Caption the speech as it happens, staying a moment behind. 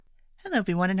Hello,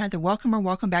 everyone, and either welcome or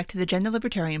welcome back to the Gender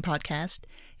Libertarian Podcast.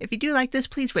 If you do like this,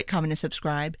 please rate, comment, and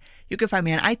subscribe. You can find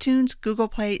me on iTunes, Google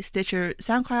Play, Stitcher,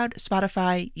 SoundCloud,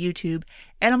 Spotify, YouTube,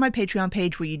 and on my Patreon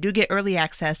page where you do get early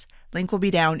access. Link will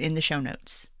be down in the show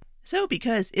notes. So,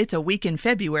 because it's a week in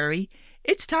February,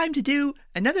 it's time to do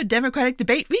another Democratic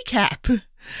debate recap.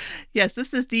 Yes,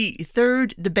 this is the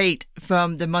third debate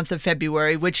from the month of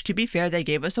February, which, to be fair, they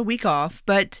gave us a week off,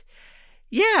 but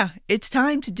yeah, it's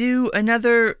time to do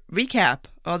another recap,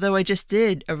 although I just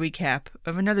did a recap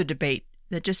of another debate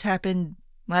that just happened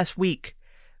last week,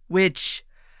 which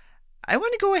I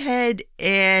want to go ahead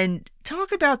and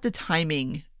talk about the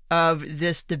timing of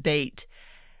this debate.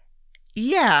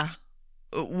 Yeah,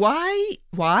 why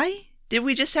did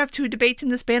we just have two debates in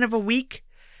the span of a week?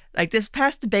 Like, this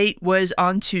past debate was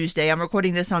on Tuesday. I'm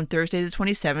recording this on Thursday the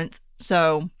 27th,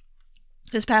 so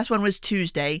this past one was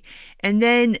Tuesday, and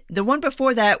then the one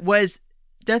before that was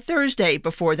the Thursday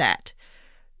before that.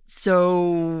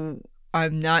 So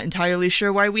I'm not entirely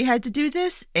sure why we had to do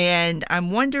this, and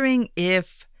I'm wondering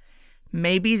if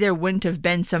maybe there wouldn't have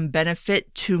been some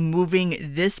benefit to moving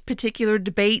this particular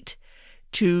debate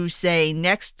to, say,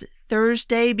 next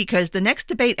Thursday, because the next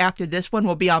debate after this one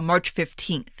will be on March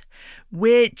 15th,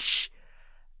 which,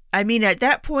 I mean, at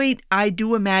that point, I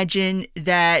do imagine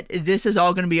that this is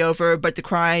all going to be over, but the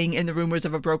crying and the rumors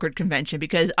of a brokered convention,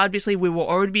 because obviously we will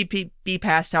already be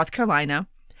past South Carolina,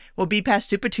 we'll be past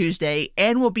Super Tuesday,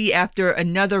 and we'll be after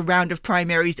another round of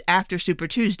primaries after Super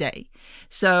Tuesday.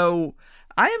 So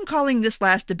I am calling this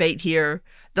last debate here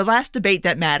the last debate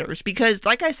that matters, because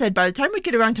like I said, by the time we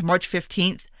get around to March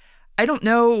 15th, I don't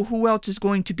know who else is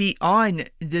going to be on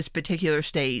this particular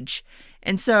stage.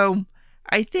 And so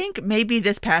I think maybe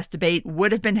this past debate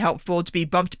would have been helpful to be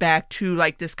bumped back to,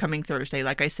 like, this coming Thursday,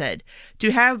 like I said,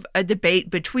 to have a debate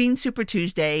between Super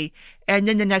Tuesday and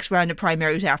then the next round of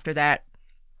primaries after that.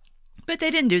 But they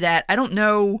didn't do that. I don't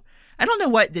know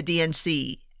what the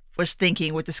DNC was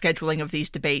thinking with the scheduling of these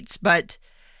debates, but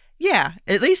yeah,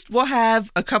 at least we'll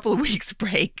have a couple of weeks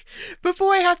break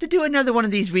before I have to do another one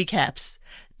of these recaps.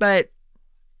 But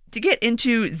to get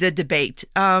into the debate,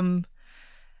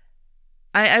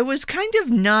 I was kind of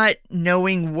not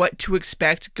knowing what to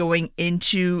expect going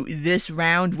into this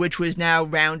round, which was now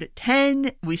round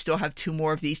 10. We still have two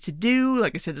more of these to do.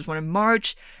 Like I said, there's one in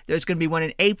March. There's going to be one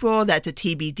in April. That's a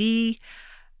TBD.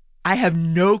 I have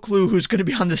no clue who's going to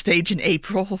be on the stage in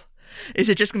April. Is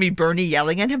it just going to be Bernie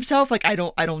yelling at himself? Like, I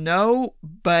don't know.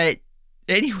 But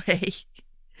anyway,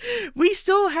 we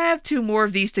still have two more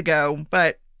of these to go,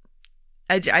 but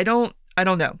I don't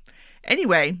know.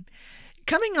 Anyway,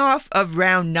 coming off of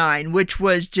round 9, which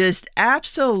was just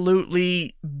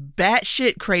absolutely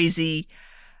batshit crazy,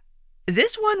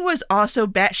 this one was also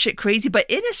batshit crazy, but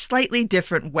in a slightly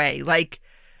different way. Like,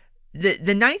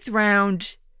 the ninth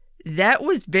round, that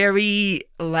was very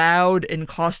loud and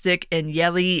caustic and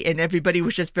yelly, and everybody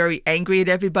was just very angry at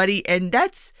everybody. And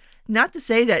that's not to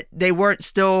say that they weren't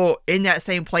still in that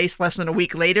same place less than a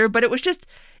week later, but it was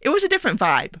a different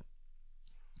vibe.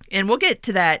 And we'll get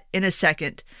to that in a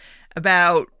second,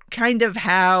 about kind of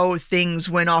how things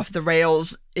went off the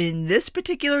rails in this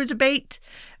particular debate.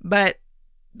 But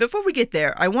before we get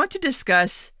there, I want to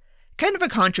discuss kind of a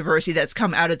controversy that's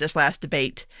come out of this last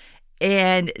debate.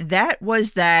 And that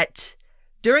was that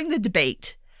during the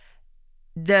debate,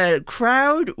 the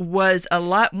crowd was a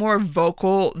lot more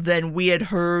vocal than we had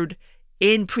heard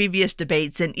in previous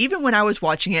debates. And even when I was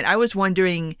watching it, I was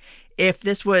wondering if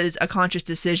this was a conscious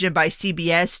decision by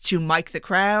CBS to mic the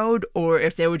crowd, or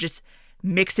if they were just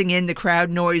mixing in the crowd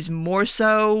noise more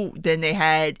so than they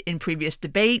had in previous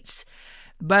debates.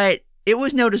 But it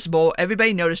was noticeable,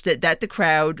 everybody noticed it, that the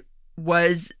crowd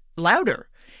was louder,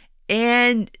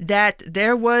 and that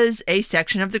there was a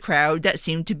section of the crowd that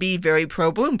seemed to be very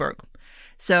pro-Bloomberg.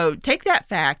 So take that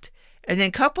fact, and then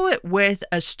couple it with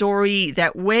a story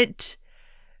that went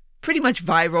pretty much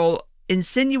viral,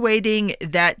 insinuating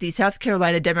that the South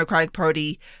Carolina Democratic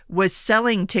Party was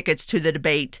selling tickets to the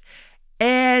debate.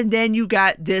 And then you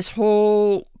got this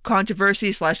whole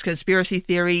controversy / conspiracy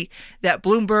theory that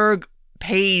Bloomberg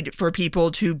paid for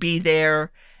people to be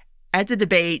there at the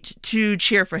debate to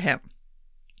cheer for him.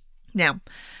 Now,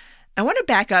 I want to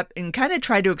back up and kind of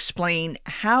try to explain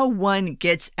how one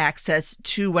gets access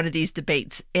to one of these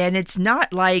debates. And it's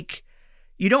not like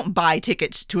you don't buy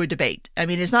tickets to a debate. I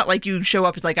mean, it's not like you show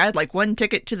up, it's like, I'd like one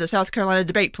ticket to the South Carolina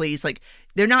debate, please. Like,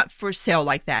 they're not for sale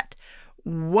like that.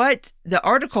 What the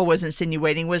article was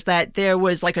insinuating was that there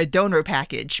was like a donor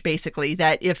package, basically,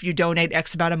 that if you donate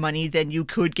X amount of money, then you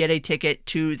could get a ticket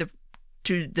to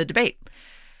the debate.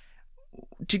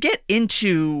 To get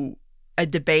into a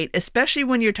debate, especially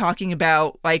when you're talking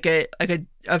about like a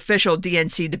official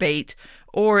DNC debate,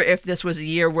 or if this was a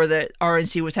year where the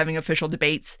RNC was having official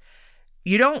debates,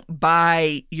 you don't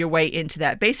buy your way into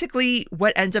that. Basically,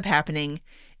 what ends up happening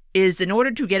is in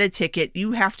order to get a ticket,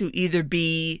 you have to either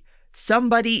be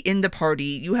somebody in the party,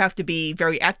 you have to be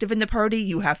very active in the party,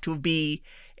 you have to be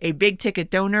a big ticket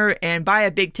donor. And by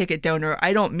a big ticket donor,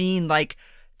 I don't mean like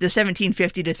the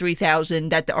 $1,750 to $3,000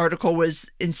 that the article was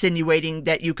insinuating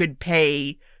that you could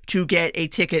pay to get a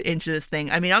ticket into this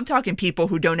thing. I mean, I'm talking people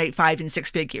who donate 5 and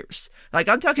 6 figures. Like,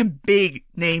 I'm talking big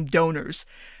name donors.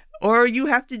 Or you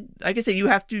have to, like I said, you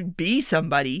have to be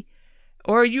somebody.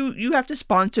 Or you have to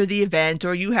sponsor the event,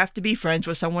 or you have to be friends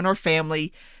with someone or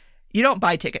family. You don't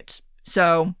buy tickets.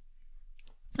 So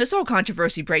this whole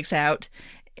controversy breaks out.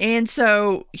 And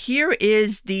so here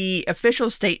is the official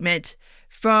statement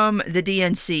from the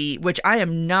DNC, which I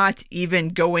am not even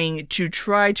going to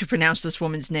try to pronounce this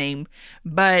woman's name,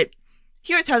 but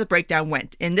here's how the breakdown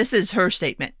went. And this is her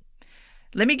statement.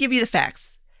 Let me give you the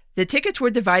facts. The tickets were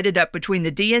divided up between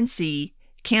the DNC,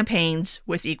 campaigns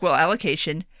with equal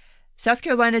allocation, South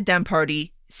Carolina Dem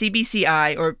Party,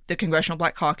 CBCI, or the Congressional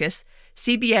Black Caucus,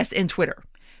 CBS, and Twitter.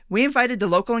 We invited the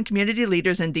local and community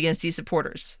leaders and DNC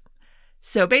supporters.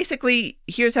 So basically,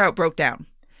 here's how it broke down.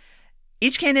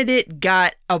 Each candidate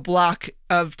got a block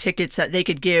of tickets that they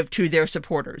could give to their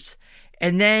supporters.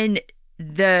 And then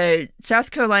the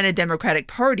South Carolina Democratic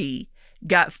Party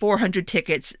got 400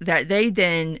 tickets that they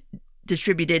then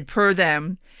distributed per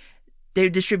them. They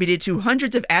distributed to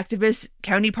hundreds of activists,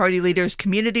 county party leaders,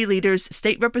 community leaders,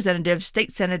 state representatives,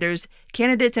 state senators,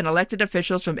 candidates, and elected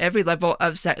officials from every level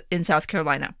in South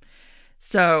Carolina.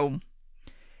 So,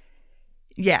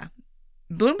 yeah.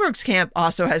 Bloomberg's camp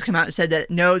also has come out and said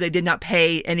that no, they did not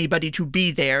pay anybody to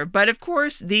be there. But of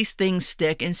course, these things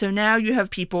stick. And so now you have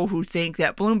people who think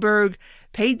that Bloomberg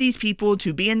paid these people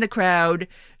to be in the crowd,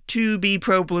 to be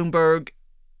pro-Bloomberg.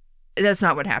 That's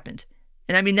not what happened.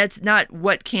 And I mean, that's not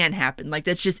what can happen. Like,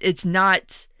 that's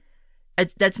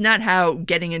not how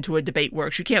getting into a debate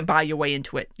works. You can't buy your way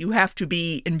into it. You have to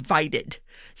be invited.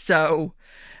 So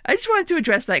I just wanted to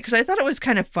address that because I thought it was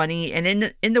kind of funny.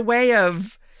 And in the way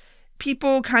of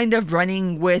people kind of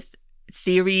running with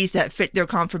theories that fit their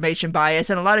confirmation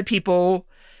bias. And a lot of people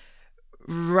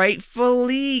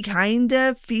rightfully kind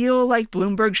of feel like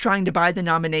Bloomberg's trying to buy the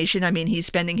nomination. I mean, he's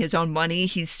spending his own money.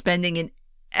 He's spending an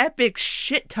epic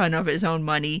shit ton of his own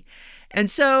money.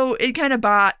 And so it kind of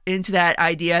bought into that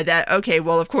idea that, okay,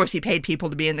 well, of course he paid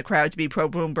people to be in the crowd to be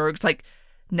pro-Bloomberg. It's like,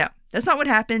 no, that's not what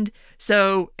happened.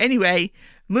 So anyway,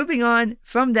 moving on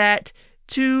from that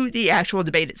to the actual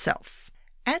debate itself.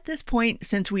 At this point,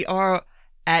 since we are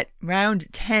at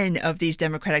round 10 of these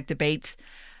Democratic debates,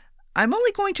 I'm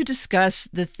only going to discuss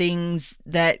the things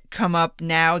that come up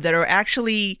now that are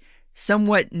actually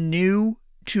somewhat new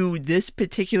to this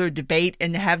particular debate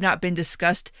and have not been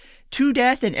discussed to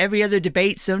death in every other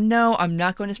debate. So no, I'm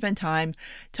not going to spend time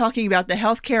talking about the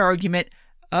healthcare argument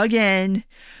again,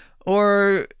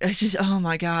 or just, oh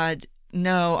my God,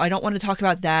 no, I don't want to talk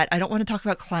about that. I don't want to talk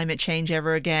about climate change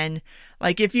ever again.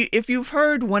 Like, if you've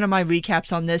heard one of my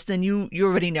recaps on this, then you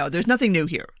already know there's nothing new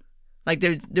here. Like,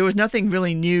 there was nothing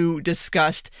really new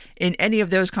discussed in any of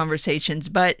those conversations.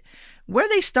 But where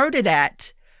they started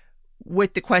at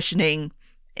with the questioning,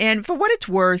 and for what it's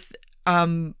worth,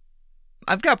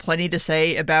 I've got plenty to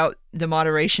say about the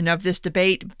moderation of this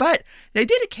debate, but they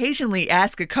did occasionally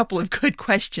ask a couple of good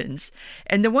questions.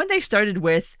 And the one they started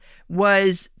with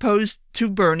was posed to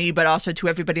Bernie, but also to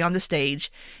everybody on the stage,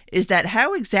 is that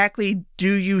how exactly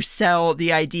do you sell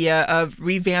the idea of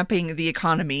revamping the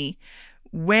economy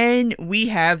when we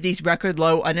have these record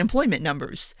low unemployment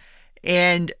numbers?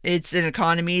 And it's an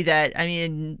economy that, I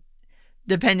mean,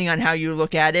 depending on how you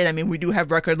look at it, I mean, we do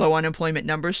have record low unemployment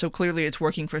numbers, so clearly it's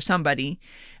working for somebody.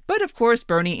 But of course,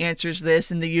 Bernie answers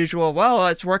this in the usual, well,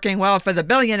 it's working well for the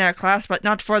billionaire class, but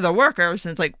not for the workers.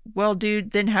 And it's like, well,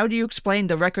 dude, then how do you explain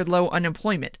the record low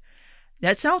unemployment?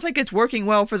 That sounds like it's working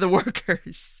well for the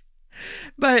workers.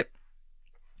 But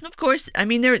of course, I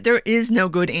mean, there is no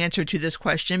good answer to this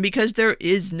question because there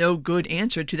is no good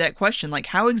answer to that question. Like,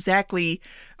 how exactly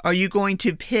are you going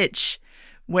to pitch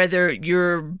whether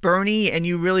you're Bernie and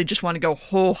you really just want to go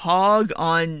whole hog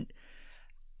on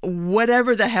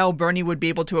whatever the hell Bernie would be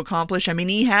able to accomplish? I mean,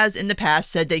 he has in the past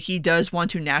said that he does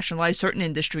want to nationalize certain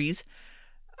industries.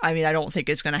 I mean, I don't think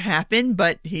it's going to happen,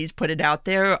 but he's put it out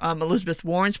there. Elizabeth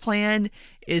Warren's plan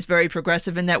is very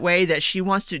progressive in that way, that she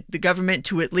wants the government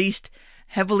to at least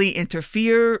heavily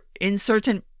interfere in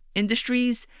certain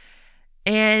industries.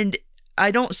 And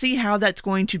I don't see how that's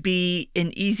going to be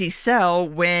an easy sell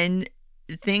when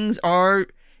things are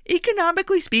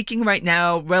economically speaking right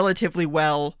now, relatively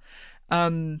well.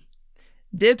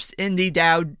 Dips in the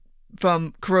Dow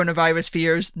from coronavirus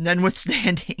fears,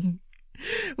 notwithstanding.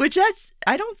 Which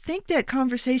I don't think that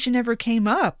conversation ever came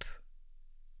up.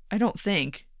 I don't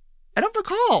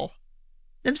recall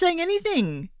them saying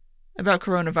anything about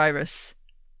coronavirus.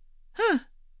 Huh.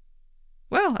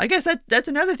 Well, I guess that's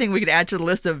another thing we could add to the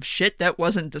list of shit that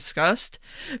wasn't discussed.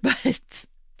 But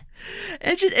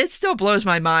it still blows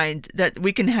my mind that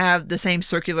we can have the same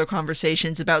circular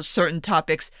conversations about certain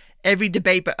topics every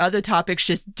debate, but other topics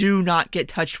just do not get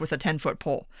touched with a 10-foot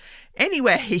pole.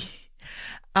 Anyway,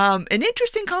 an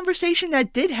interesting conversation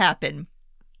that did happen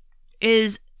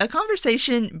is a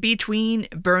conversation between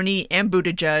Bernie and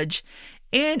Buttigieg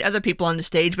and other people on the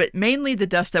stage, but mainly the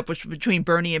dust-up was between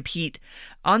Bernie and Pete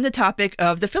on the topic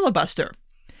of the filibuster.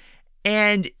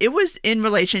 And it was in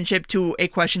relationship to a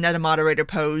question that a moderator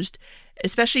posed,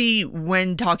 especially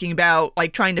when talking about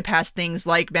like trying to pass things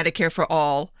like Medicare for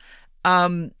all.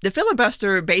 The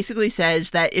filibuster basically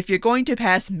says that if you're going to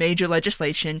pass major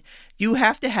legislation, you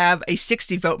have to have a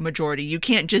 60-vote majority. You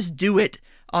can't just do it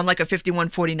on like a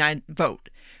 51-49 vote,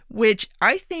 which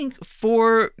I think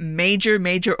for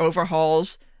major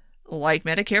overhauls like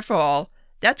Medicare for all,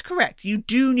 that's correct. You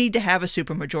do need to have a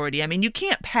supermajority. I mean, you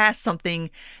can't pass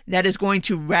something that is going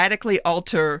to radically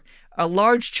alter a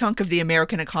large chunk of the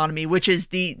American economy, which is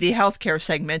the healthcare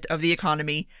segment of the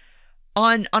economy,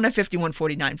 on a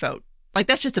 51-49 vote. Like,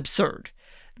 that's just absurd.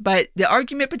 But the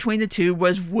argument between the two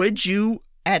was, would you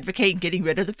advocate getting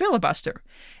rid of the filibuster?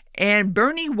 And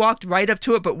Bernie walked right up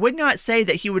to it, but would not say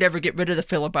that he would ever get rid of the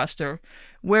filibuster,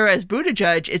 whereas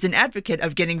Buttigieg is an advocate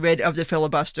of getting rid of the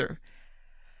filibuster.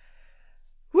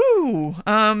 Woo!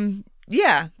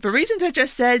 Yeah, for reasons I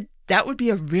just said, that would be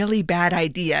a really bad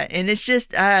idea. And it's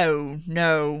just, oh,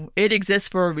 no, it exists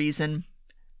for a reason.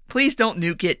 Please don't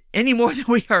nuke it any more than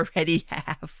we already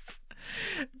have.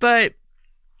 But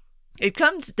it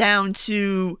comes down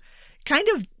to kind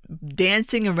of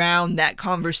dancing around that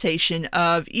conversation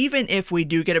of, even if we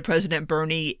do get a President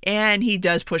Bernie and he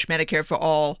does push Medicare for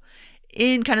all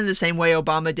in kind of the same way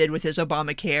Obama did with his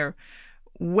Obamacare,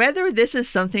 whether this is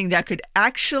something that could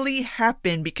actually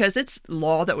happen, because it's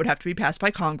law that would have to be passed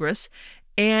by Congress.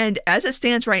 And as it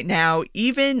stands right now,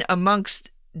 even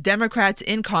amongst Democrats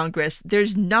in Congress,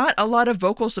 there's not a lot of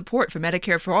vocal support for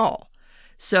Medicare for all.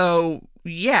 So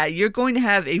yeah, you're going to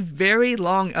have a very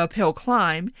long uphill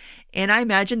climb. And I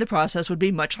imagine the process would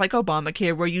be much like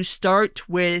Obamacare, where you start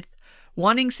with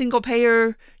wanting single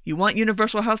payer, you want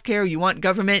universal health care, you want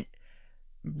government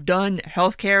done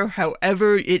healthcare,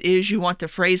 however it is you want to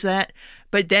phrase that.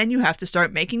 But then you have to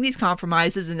start making these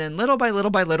compromises, and then little by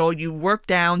little, you work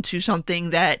down to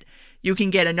something that you can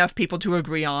get enough people to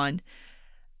agree on.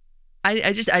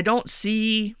 I don't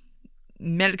see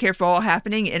Medicare for all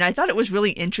happening, and I thought it was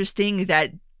really interesting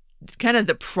that kind of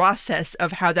the process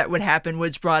of how that would happen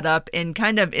was brought up, and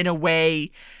kind of in a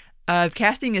way of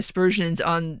casting aspersions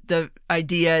on the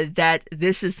idea that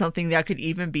this is something that could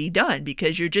even be done,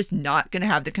 because you're just not going to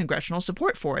have the congressional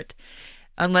support for it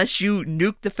unless you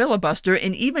nuke the filibuster.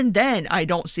 And even then, I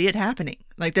don't see it happening.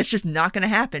 Like, that's just not going to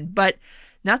happen. But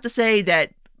not to say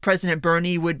that President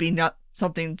Bernie would be not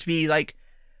something to be like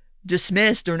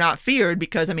dismissed or not feared,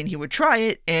 because I mean, he would try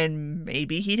it and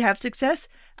maybe he'd have success.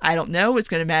 I don't know. It's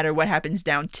going to matter what happens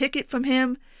down ticket from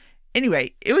him.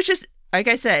 Anyway, it was just, like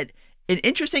I said, an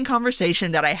interesting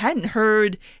conversation that I hadn't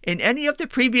heard in any of the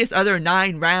previous other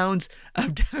 9 rounds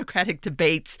of Democratic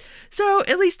debates. So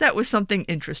at least that was something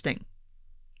interesting.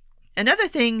 Another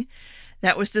thing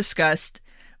that was discussed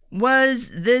was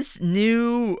this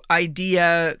new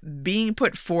idea being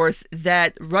put forth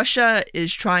that Russia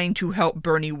is trying to help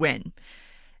Bernie win.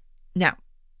 Now,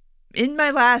 in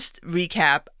my last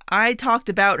recap, I talked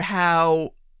about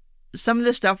how some of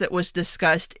the stuff that was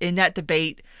discussed in that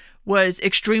debate was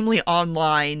extremely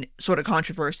online sort of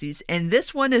controversies. And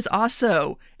this one is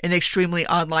also an extremely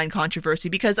online controversy,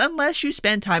 because unless you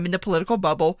spend time in the political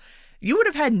bubble, you would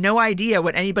have had no idea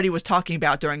what anybody was talking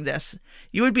about during this.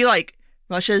 You would be like,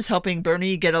 Russia's helping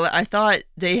Bernie get elected. I thought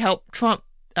they helped Trump.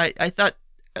 I thought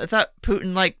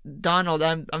Putin liked Donald.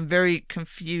 I'm very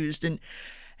confused. And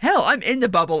hell, I'm in the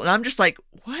bubble and I'm just like,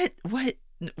 what?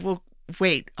 Well,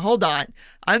 wait, hold on.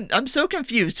 I'm so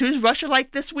confused. Who's Russia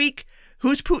like this week?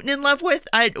 Who's Putin in love with?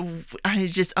 I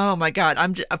just, oh my God.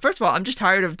 First of all, I'm just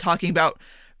tired of talking about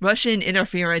Russian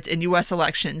interference in U.S.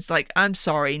 elections. Like, I'm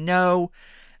sorry. No,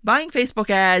 buying Facebook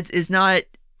ads is not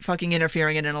fucking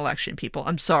interfering in an election, people.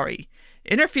 I'm sorry.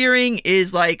 Interfering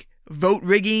is like vote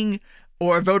rigging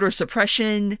or voter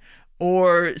suppression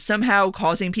or somehow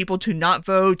causing people to not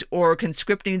vote or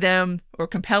conscripting them or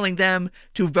compelling them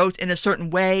to vote in a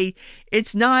certain way.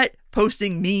 It's not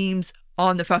posting memes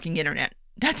on the fucking internet.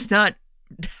 That's not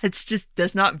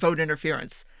vote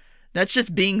interference. That's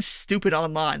just being stupid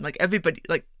online. Like everybody,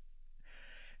 like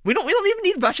we don't even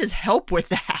need Russia's help with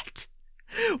that.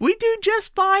 We do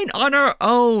just fine on our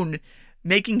own,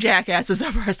 making jackasses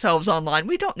of ourselves online.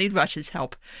 We don't need Russia's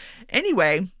help.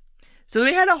 Anyway, so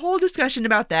we had a whole discussion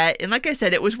about that. And like I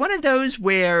said, it was one of those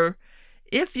where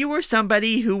if you were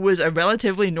somebody who was a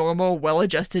relatively normal,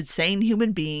 well-adjusted, sane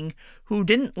human being who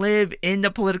didn't live in the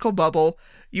political bubble,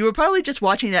 you were probably just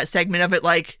watching that segment of it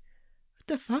like, what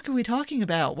the fuck are we talking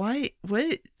about? Why?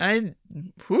 What?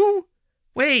 Who?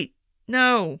 Wait,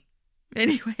 no.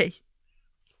 Anyway,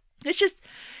 it's just,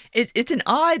 it's an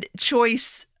odd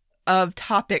choice of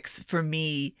topics for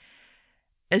me,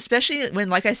 especially when,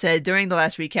 like I said, during the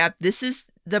last recap, this is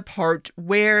the part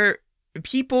where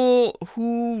people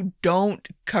who don't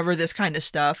cover this kind of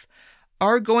stuff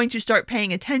are going to start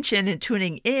paying attention and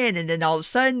tuning in, and then all of a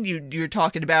sudden you're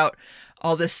talking about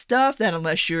all this stuff that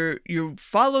unless you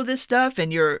follow this stuff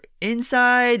and you're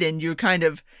inside and you kind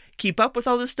of keep up with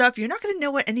all this stuff, you're not going to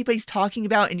know what anybody's talking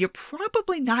about, and you're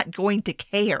probably not going to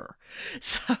care.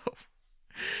 So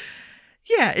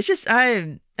yeah, it's just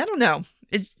I don't know.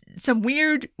 It's some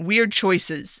weird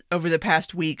choices over the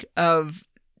past week of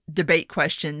debate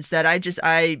questions that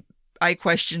I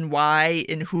question why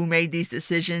and who made these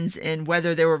decisions and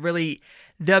whether they were really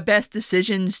the best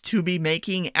decisions to be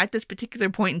making at this particular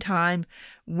point in time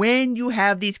when you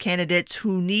have these candidates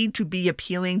who need to be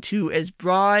appealing to as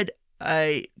broad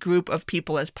a group of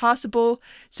people as possible.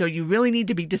 So you really need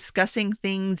to be discussing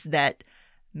things that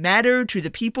matter to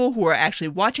the people who are actually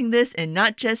watching this and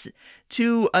not just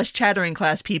to us chattering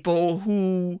class people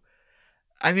who,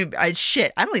 I mean, I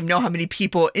don't even know how many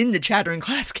people in the chattering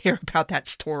class care about that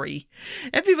story.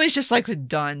 Everybody's just like, I'm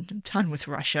done with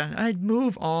Russia. I'd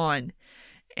move on.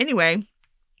 Anyway,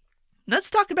 let's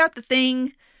talk about the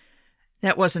thing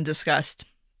that wasn't discussed.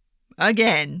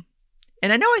 Again.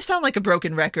 And I know I sound like a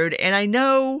broken record, and I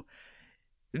know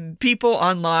people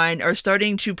online are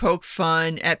starting to poke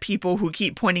fun at people who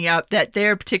keep pointing out that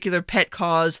their particular pet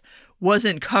cause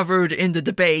wasn't covered in the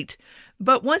debate.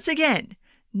 But once again,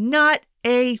 not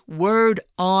a word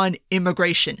on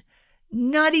immigration.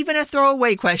 Not even a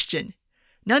throwaway question.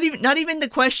 Not even the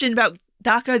question about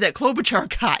DACA that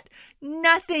Klobuchar got.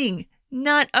 Nothing.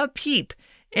 Not a peep.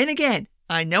 And again,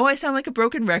 I know I sound like a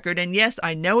broken record, and yes,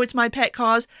 I know it's my pet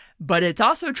cause, but it's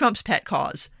also Trump's pet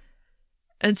cause.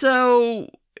 And so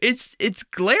it's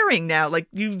glaring now. Like,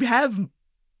 you have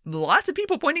lots of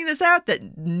people pointing this out that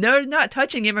they're not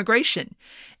touching immigration.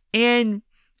 And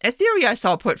a theory I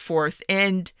saw put forth,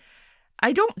 and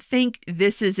I don't think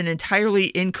this is an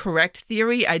entirely incorrect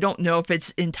theory. I don't know if it's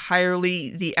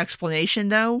entirely the explanation,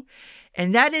 though.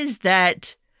 And that is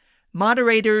that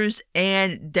moderators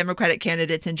and Democratic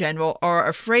candidates in general are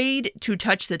afraid to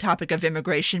touch the topic of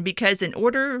immigration because in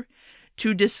order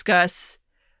to discuss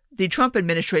the Trump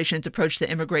administration's approach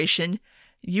to immigration,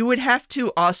 you would have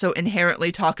to also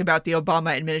inherently talk about the Obama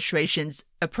administration's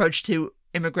approach to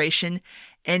immigration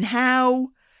and how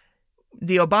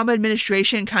the Obama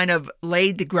administration kind of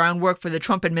laid the groundwork for the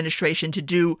Trump administration to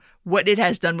do what it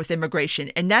has done with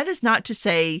immigration. And that is not to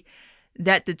say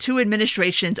that the two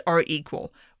administrations are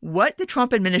equal. What the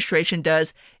Trump administration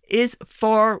does is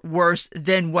far worse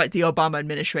than what the Obama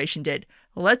administration did.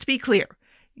 Let's be clear.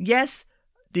 Yes,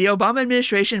 the Obama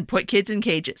administration put kids in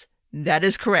cages. That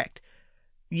is correct.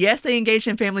 Yes, they engaged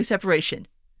in family separation.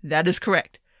 That is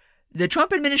correct. The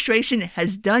Trump administration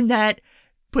has done that,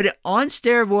 put it on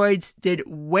steroids, did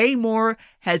way more,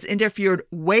 has interfered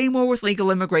way more with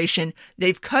legal immigration.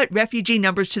 They've cut refugee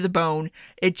numbers to the bone.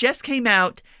 It just came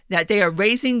out that they are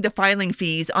raising the filing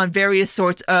fees on various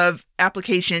sorts of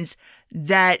applications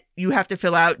that you have to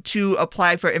fill out to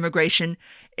apply for immigration.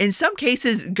 In some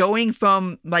cases, going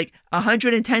from like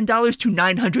 $110 to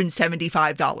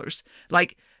 $975.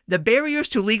 Like, the barriers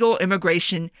to legal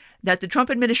immigration that the Trump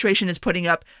administration is putting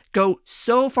up go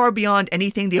so far beyond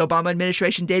anything the Obama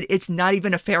administration did, it's not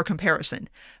even a fair comparison.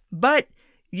 But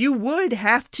you would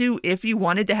have to, if you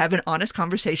wanted to have an honest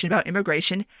conversation about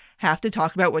immigration, have to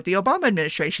talk about what the Obama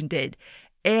administration did.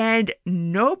 And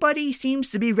nobody seems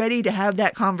to be ready to have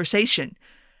that conversation.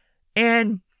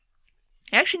 And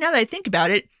actually, now that I think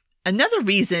about it, another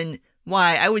reason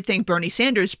why I would think Bernie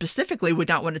Sanders specifically would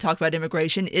not want to talk about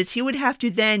immigration is he would have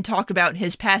to then talk about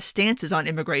his past stances on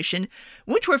immigration,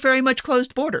 which were very much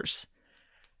closed borders.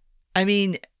 I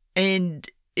mean, and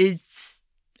it's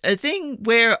a thing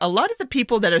where a lot of the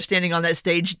people that are standing on that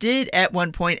stage did at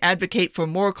one point advocate for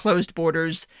more closed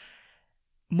borders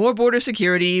more border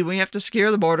security. We have to secure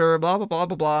the border, blah, blah, blah,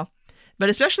 blah, blah. But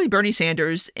especially Bernie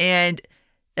Sanders. And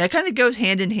that kind of goes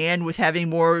hand in hand with having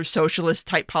more socialist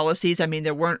type policies. I mean,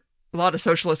 there weren't a lot of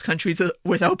socialist countries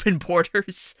with open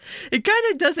borders. It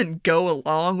kind of doesn't go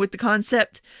along with the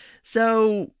concept.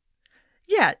 So,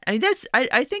 yeah, I mean,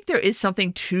 I think there is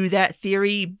something to that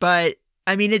theory, but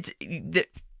I mean,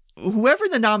 whoever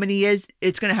the nominee is,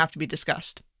 it's going to have to be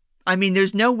discussed. I mean,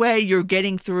 there's no way you're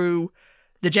getting through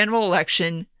the general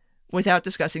election without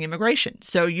discussing immigration.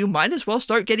 So you might as well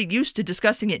start getting used to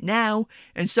discussing it now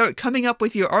and start coming up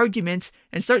with your arguments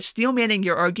and start steelmanning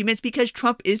your arguments, because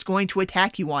Trump is going to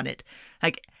attack you on it.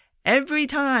 Like every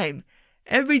time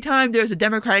there's a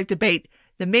Democratic debate,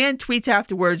 the man tweets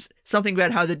afterwards something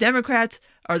about how the Democrats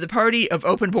are the party of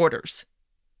open borders.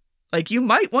 Like, you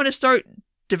might want to start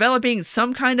developing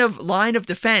some kind of line of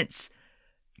defense,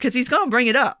 because he's going to bring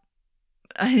it up.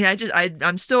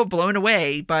 I'm still blown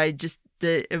away by just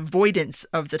the avoidance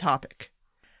of the topic.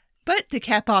 But to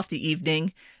cap off the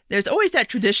evening, there's always that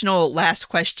traditional last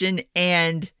question,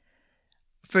 and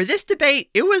for this debate,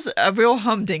 it was a real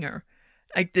humdinger.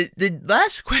 Like, the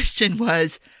last question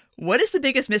was, what is the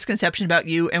biggest misconception about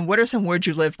you, and what are some words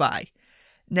you live by?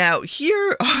 Now,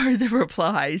 here are the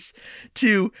replies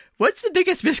to what's the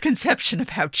biggest misconception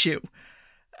about you?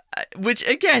 Which,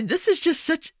 again, this is just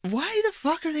such... Why the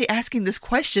fuck are they asking this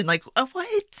question? Like,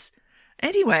 what?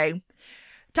 Anyway,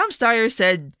 Tom Steyer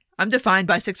said, I'm defined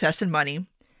by success and money.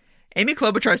 Amy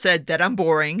Klobuchar said that I'm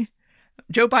boring.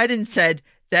 Joe Biden said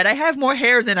that I have more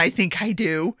hair than I think I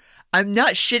do. I'm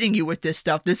not shitting you with this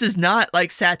stuff. This is not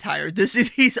like satire.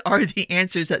 These are the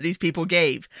answers that these people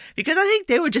gave, because I think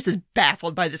they were just as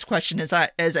baffled by this question as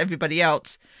everybody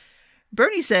else.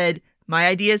 Bernie said, my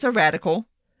ideas are radical.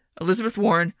 Elizabeth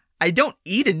Warren, I don't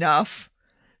eat enough.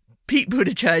 Pete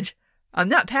Buttigieg, I'm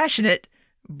not passionate.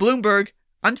 Bloomberg,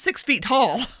 I'm 6 feet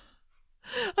tall.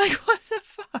 Like, what the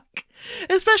fuck?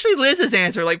 Especially Liz's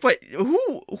answer. Like, what?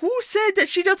 Who said that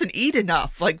she doesn't eat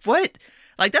enough? Like, what?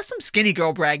 Like, that's some skinny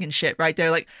girl bragging shit right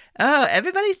there. Like, oh,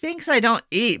 everybody thinks I don't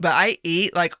eat, but I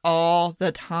eat, like, all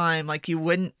the time. Like, you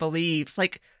wouldn't believe. It's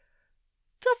like,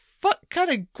 the fuck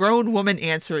kind of grown woman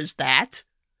answer is that?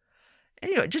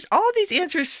 Anyway, just all these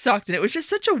answers sucked, and it was just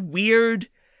such a weird,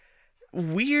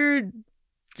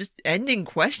 just ending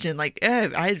question. Like,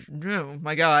 oh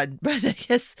my God. But I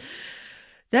guess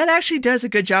that actually does a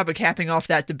good job of capping off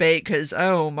that debate, because,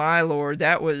 oh my Lord,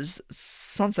 that was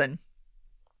something.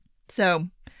 So,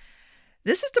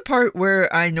 this is the part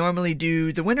where I normally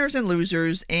do the winners and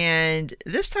losers, and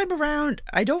this time around,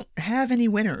 I don't have any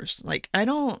winners. Like,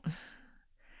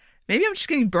 maybe I'm just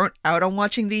getting burnt out on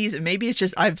watching these, and maybe it's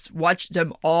just I've watched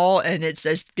them all, and it's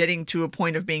just getting to a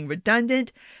point of being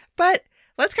redundant, but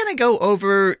let's kind of go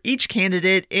over each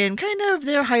candidate and kind of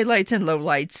their highlights and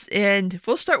lowlights, and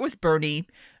we'll start with Bernie,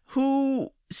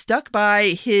 who stuck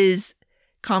by his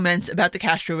comments about the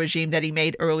Castro regime that he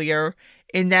made earlier,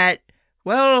 in that,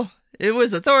 well, it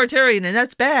was authoritarian and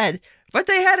that's bad, but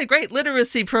they had a great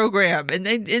literacy program and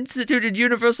they instituted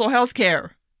universal health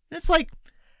care. And it's like,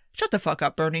 shut the fuck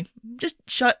up, Bernie. Just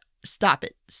stop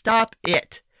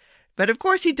it. But of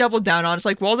course he doubled down on it. It's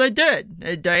like, well, they did.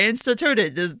 They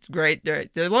instituted this great, the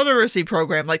literacy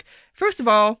program. Like, first of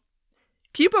all,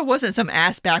 Cuba wasn't some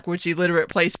ass backwards illiterate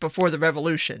place before the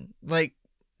revolution. Like,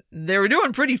 they were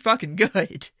doing pretty fucking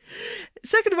good.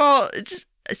 Second of all,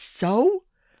 so?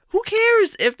 Who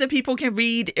cares if the people can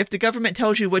read if the government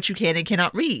tells you what you can and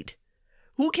cannot read?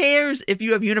 Who cares if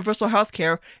you have universal health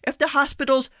care if the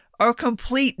hospitals are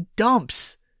complete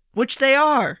dumps? Which they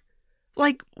are.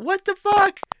 Like, what the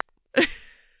fuck?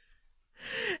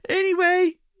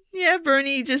 Anyway, yeah,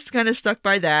 Bernie just kind of stuck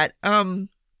by that.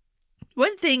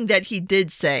 One thing that he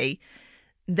did say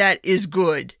that is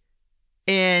good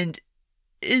and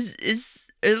is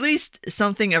at least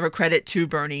something of a credit to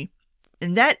Bernie,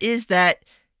 and that is that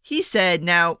he said,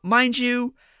 now, mind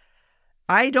you,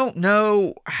 I don't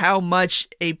know how much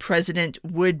a president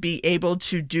would be able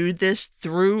to do this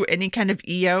through any kind of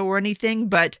EO or anything,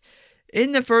 but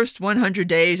in the first 100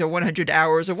 days or 100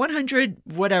 hours or 100,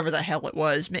 whatever the hell it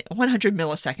was, 100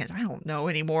 milliseconds, I don't know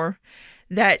anymore,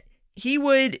 that he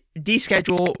would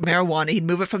deschedule marijuana, he'd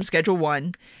move it from Schedule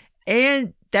 1,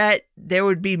 and that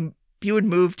he would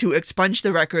move to expunge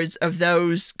the records of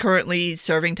those currently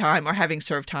serving time or having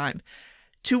served time.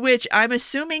 To which I'm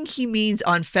assuming he means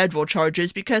on federal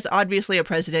charges, because obviously a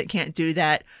president can't do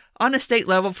that on a state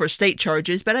level for state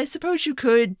charges, but I suppose you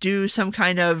could do some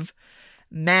kind of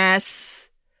mass,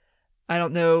 I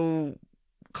don't know,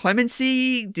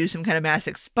 clemency, do some kind of mass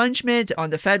expungement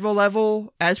on the federal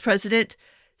level as president.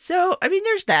 So, I mean,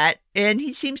 there's that, and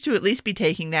he seems to at least be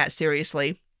taking that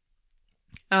seriously.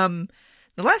 The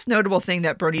last notable thing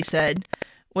that Bernie said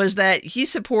was that he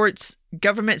supports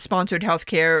government-sponsored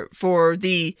healthcare for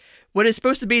what is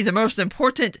supposed to be the most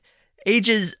important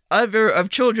ages ever of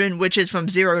children, which is from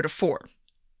 0 to 4.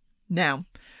 Now,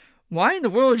 why in the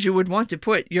world you would want to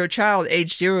put your child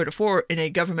aged 0 to 4 in a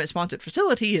government-sponsored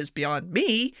facility is beyond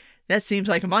me. That seems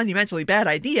like a monumentally bad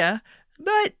idea,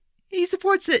 but he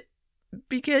supports it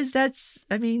because that's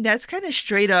kind of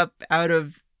straight up out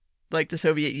of, like, the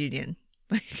Soviet Union.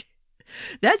 Like,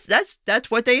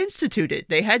 that's what they instituted.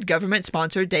 They had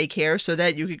government-sponsored daycare so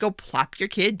that you could go plop your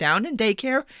kid down in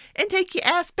daycare and take your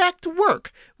ass back to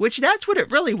work, which that's what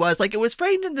it really was. Like, it was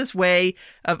framed in this way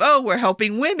of, oh, we're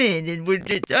helping women, and we're,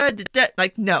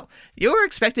 like, no. You were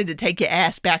expected to take your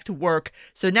ass back to work,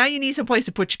 so now you need someplace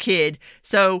to put your kid,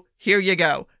 so here you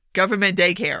go. Government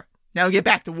daycare. Now get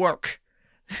back to work.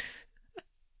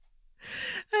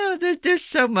 Oh, there's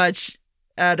so much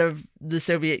out of the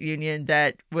Soviet Union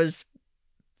that was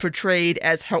portrayed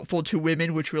as helpful to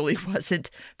women, which really wasn't.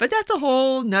 But that's a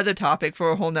whole nother topic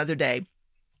for a whole nother day.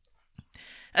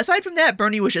 Aside from that,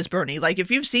 Bernie was just Bernie. Like, if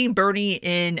you've seen Bernie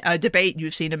in a debate,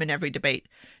 you've seen him in every debate.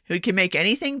 He can make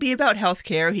anything be about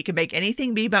healthcare. He can make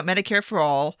anything be about Medicare for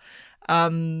all.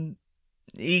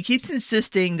 He keeps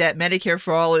insisting that Medicare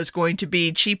for all is going to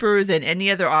be cheaper than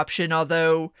any other option,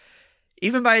 although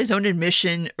even by his own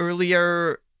admission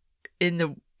earlier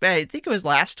I think it was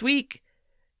last week,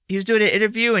 he was doing an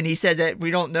interview and he said that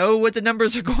we don't know what the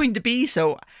numbers are going to be.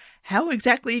 So how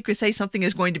exactly you could say something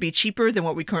is going to be cheaper than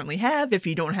what we currently have if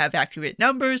you don't have accurate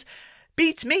numbers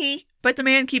beats me, but the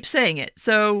man keeps saying it.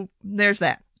 So there's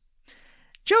that.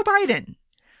 Joe Biden.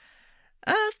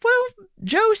 Well,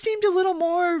 Joe seemed a little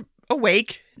more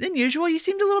awake than usual. He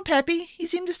seemed a little peppy. He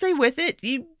seemed to stay with it.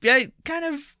 He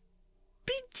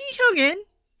hung in.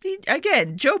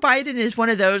 Again, Joe Biden is one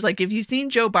of those, like, if you've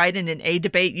seen Joe Biden in a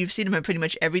debate, you've seen him in pretty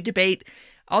much every debate.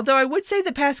 Although I would say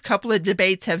the past couple of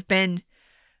debates have been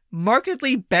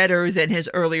markedly better than his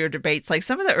earlier debates. Like,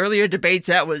 some of the earlier debates,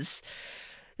 that was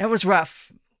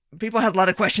rough. People had a lot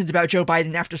of questions about Joe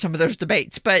Biden after some of those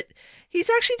debates, but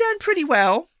he's actually done pretty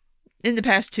well in the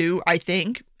past two, I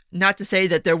think. Not to say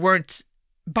that there weren't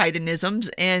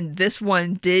Bidenisms, and this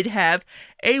one did have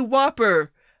a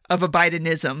whopper of a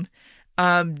Bidenism.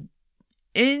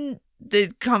 In the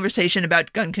conversation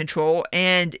about gun control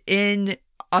and in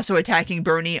also attacking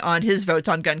Bernie on his votes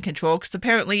on gun control, because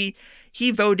apparently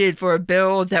he voted for a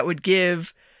bill that would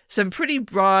give some pretty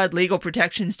broad legal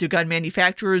protections to gun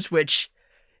manufacturers, which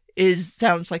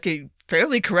sounds like a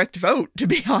fairly correct vote, to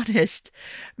be honest.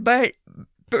 But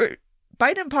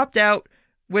Biden popped out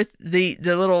with the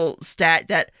little stat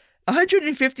that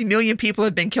 150 million people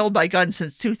have been killed by guns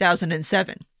since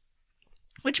 2007.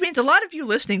 Which means a lot of you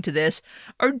listening to this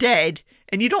are dead,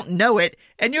 and you don't know it,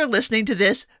 and you're listening to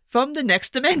this from the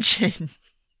next dimension.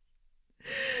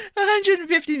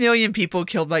 150 million people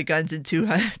killed by guns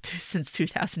since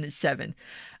 2007.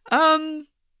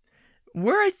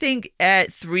 We're, I think,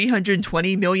 at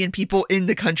 320 million people in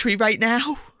the country right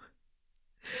now.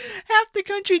 Half the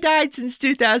country died since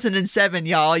 2007,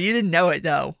 y'all. You didn't know it,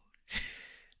 though.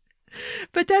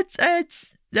 But that's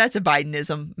a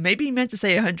Bidenism. Maybe he meant to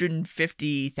say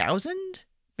 150,000?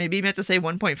 Maybe he meant to say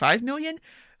 1.5 million?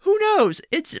 Who knows?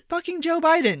 It's fucking Joe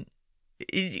Biden.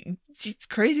 It's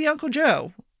crazy Uncle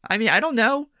Joe. I mean, I don't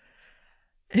know.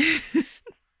 There's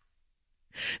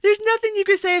nothing you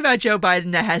could say about Joe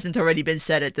Biden that hasn't already been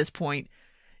said at this point.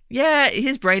 Yeah,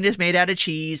 his brain is made out of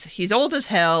cheese. He's old as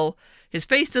hell. His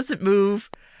face doesn't move.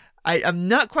 I'm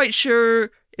not quite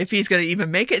sure if he's going to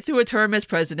even make it through a term as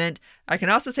president. I can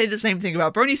also say the same thing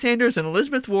about Bernie Sanders and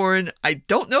Elizabeth Warren. I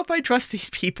don't know if I trust these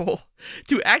people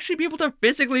to actually be able to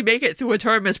physically make it through a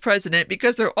term as president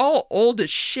because they're all old as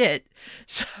shit.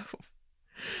 So,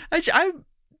 why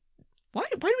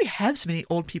do we have so many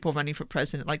old people running for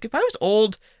president? Like, if I was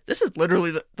old, this is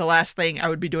literally the last thing I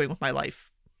would be doing with my life.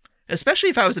 Especially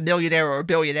if I was a millionaire or a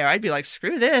billionaire. I'd be like,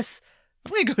 screw this.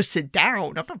 I'm going to go sit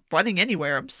down. I'm not running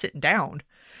anywhere. I'm sitting down.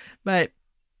 But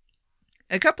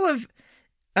a couple of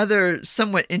other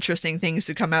somewhat interesting things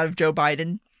to come out of Joe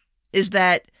Biden is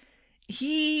that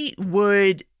he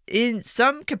would, in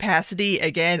some capacity,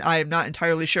 again, I am not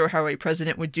entirely sure how a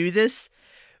president would do this,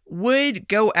 would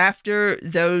go after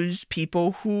those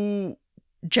people who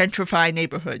gentrify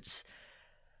neighborhoods.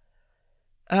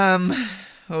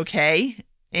 Okay.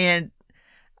 And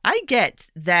I get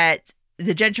that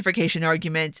the gentrification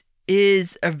argument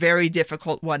is a very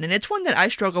difficult one. And it's one that I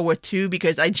struggle with too,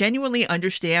 because I genuinely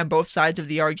understand both sides of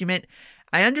the argument.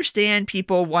 I understand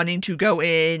people wanting to go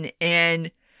in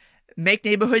and make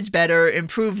neighborhoods better,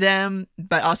 improve them,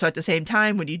 but also at the same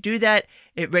time, when you do that,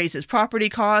 it raises property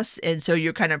costs, and so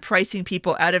you're kind of pricing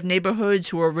people out of neighborhoods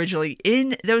who were originally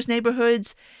in those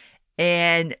neighborhoods.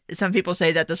 And some people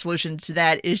say that the solution to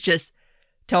that is just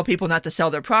tell people not to sell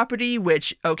their property,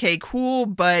 which, okay, cool,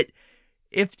 but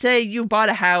if, say, you bought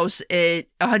a house at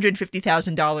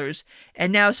 $150,000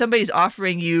 and now somebody's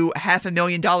offering you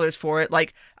 $500,000 for it,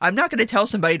 like, I'm not going to tell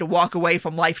somebody to walk away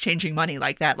from life-changing money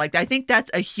like that. Like, I think that's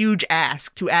a huge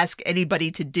ask to ask anybody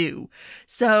to do.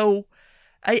 So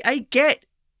I get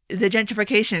the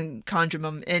gentrification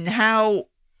conundrum and how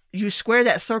you square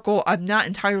that circle. I'm not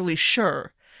entirely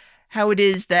sure how it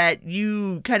is that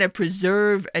you kind of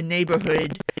preserve a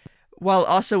neighborhood while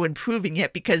also improving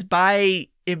it, because by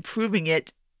improving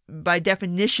it, by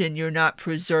definition, you're not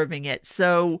preserving it.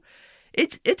 So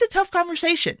it's a tough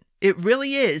conversation. It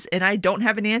really is. And I don't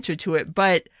have an answer to it,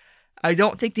 but I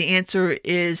don't think the answer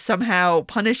is somehow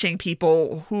punishing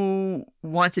people who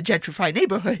want to gentrify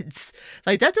neighborhoods.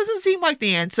 Like, that doesn't seem like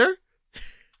the answer.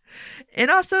 And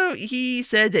also, he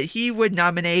said that he would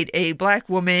nominate a black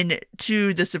woman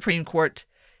to the Supreme Court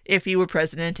if he were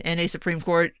president, and a Supreme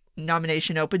Court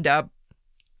nomination opened up,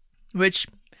 which,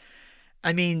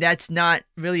 I mean, that's not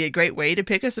really a great way to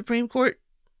pick a Supreme Court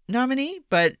nominee,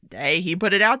 but hey, he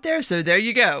put it out there, so there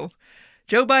you go.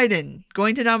 Joe Biden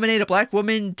going to nominate a black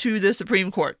woman to the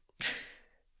Supreme Court.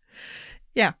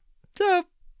 Yeah, so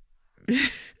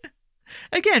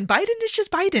again, Biden is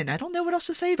just Biden. I don't know what else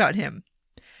to say about him.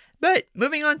 But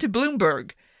moving on to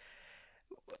Bloomberg,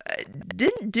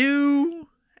 didn't do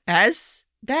as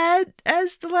bad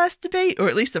as the last debate, or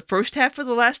at least the first half of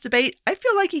the last debate. I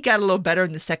feel like he got a little better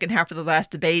in the second half of the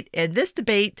last debate, and this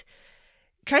debate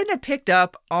kind of picked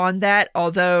up on that,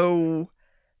 although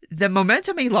the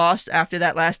momentum he lost after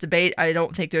that last debate, I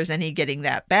don't think there's any getting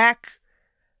that back.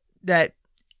 That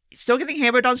still getting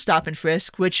hammered on stop and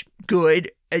frisk, which,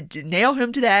 good. Nail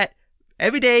him to that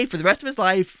every day for the rest of his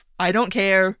life. I don't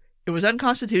care. It was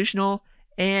unconstitutional,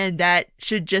 and that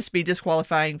should just be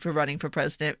disqualifying for running for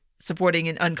president, supporting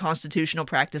an unconstitutional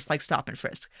practice like stop and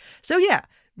frisk. So yeah,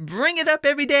 bring it up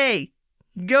every day.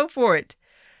 Go for it.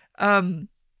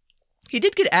 He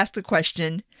did get asked the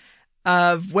question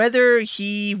of whether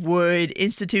he would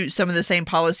institute some of the same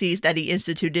policies that he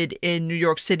instituted in New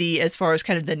York City as far as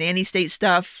kind of the nanny state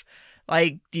stuff,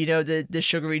 like, you know, the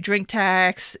sugary drink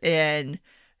tax, and I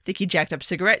think he jacked up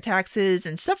cigarette taxes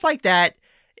and stuff like that,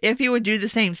 if he would do the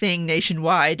same thing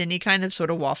nationwide, and he kind of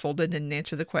sort of waffled and didn't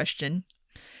answer the question.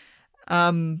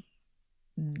 During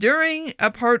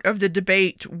a part of the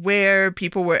debate where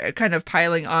people were kind of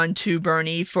piling on to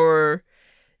Bernie for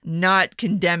not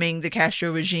condemning the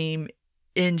Castro regime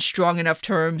in strong enough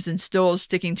terms and still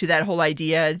sticking to that whole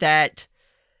idea that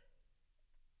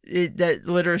that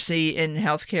literacy in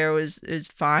healthcare is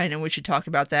fine and we should talk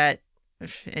about that.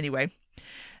 Anyway,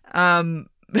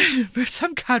 for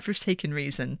some godforsaken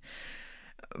reason,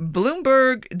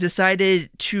 Bloomberg decided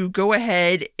to go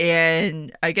ahead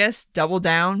and, I guess, double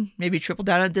down, maybe triple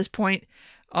down at this point,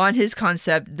 on his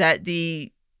concept that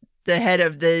the head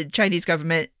of the Chinese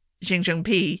government, Xi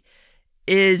Jinping,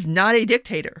 is not a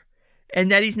dictator.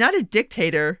 And that he's not a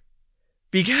dictator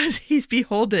because he's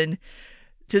beholden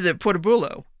to the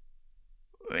Politburo.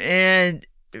 And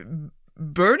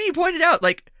Bernie pointed out,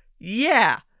 like,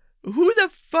 yeah, who the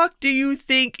fuck do you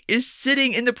think is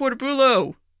sitting in the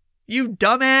Politburo? You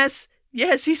dumbass.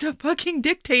 Yes, he's a fucking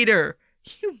dictator.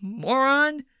 You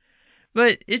moron.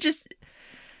 But it just,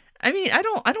 I mean, I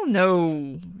don't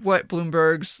know what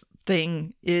Bloomberg's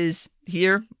thing is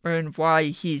here and why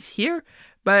he's here,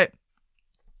 but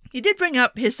he did bring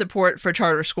up his support for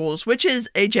charter schools, which is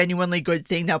a genuinely good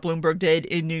thing that Bloomberg did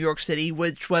in New York City,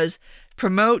 which was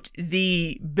promote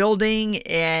the building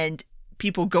and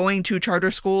people going to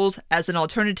charter schools as an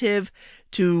alternative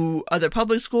to other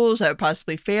public schools that are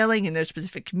possibly failing in their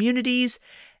specific communities,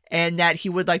 and that he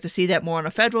would like to see that more on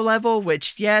a federal level,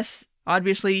 which, yes,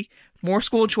 obviously, more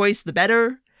school choice, the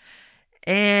better.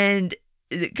 And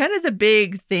kind of the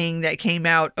big thing that came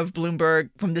out of Bloomberg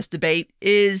from this debate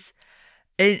is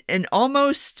an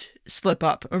almost slip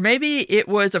up, or maybe it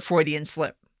was a Freudian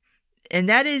slip. And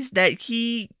that is that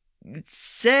he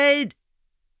said,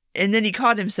 and then he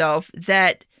caught himself,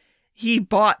 that he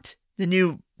bought the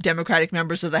new Democratic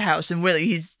members of the House, and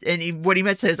really what he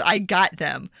meant to say is, I got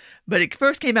them. But it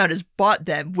first came out as bought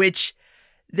them, which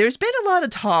there's been a lot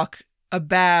of talk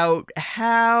about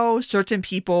how certain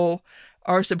people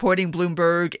are supporting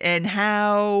Bloomberg and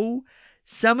how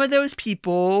some of those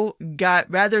people got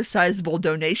rather sizable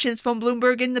donations from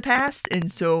Bloomberg in the past,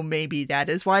 and so maybe that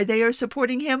is why they are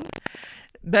supporting him.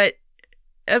 But,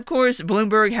 of course,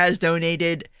 Bloomberg has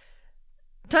donated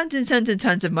tons and tons and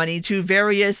tons of money to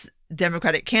various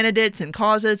Democratic candidates and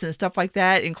causes and stuff like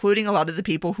that, including a lot of the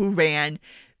people who ran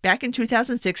back in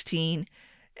 2016.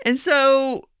 And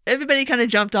so everybody kind of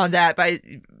jumped on that by,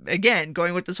 again,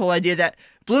 going with this whole idea that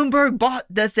Bloomberg bought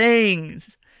the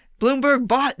things. Bloomberg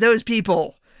bought those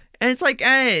people. And it's like,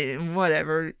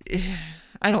 whatever.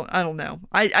 I don't know.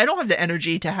 I don't have the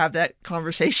energy to have that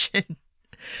conversation.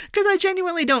 Because I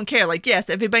genuinely don't care. Like, yes,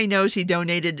 everybody knows he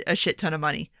donated a shit ton of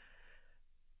money.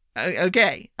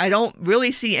 Okay. I don't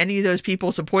really see any of those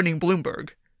people supporting Bloomberg.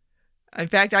 In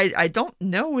fact, I don't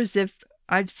know as if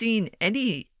I've seen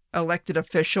any elected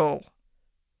official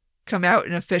come out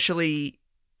and officially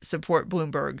support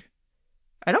Bloomberg.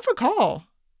 I don't recall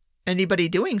anybody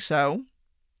doing so.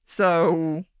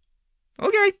 So,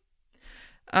 okay.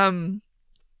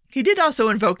 He did also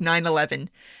invoke 9/11,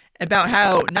 about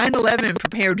how 9/11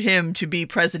 prepared him to be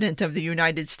president of the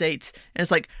United States. And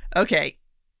it's like, okay,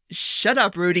 shut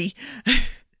up, Rudy.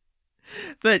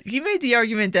 But he made the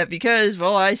argument that because,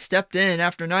 well, I stepped in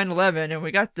after 9/11 and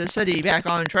we got the city back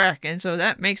on track. And so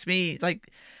that makes me, like,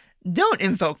 don't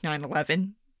invoke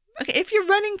 9/11. Okay, if you're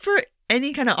running for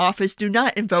any kind of office, do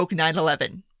not invoke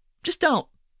 9/11. Just don't.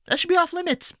 That should be off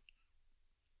limits.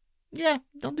 Yeah,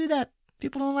 don't do that.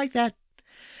 People don't like that.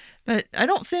 But I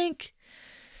don't think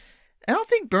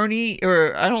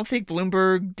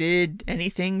Bloomberg did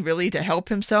anything really to help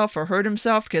himself or hurt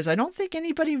himself, because I don't think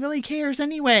anybody really cares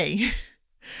anyway.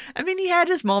 I mean, he had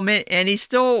his moment and he's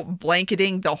still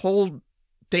blanketing the whole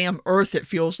damn earth, it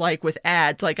feels like, with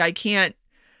ads. Like, I can't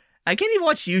even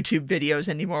watch YouTube videos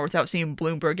anymore without seeing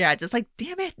Bloomberg ads. It's like,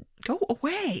 damn it, go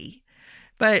away.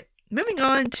 But moving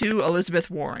on to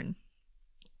Elizabeth Warren.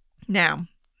 Now,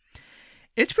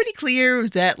 it's pretty clear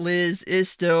that Liz is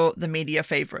still the media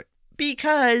favorite,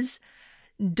 because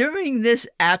during this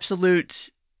absolute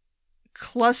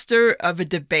cluster of a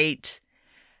debate,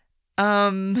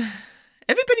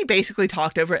 everybody basically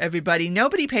talked over everybody.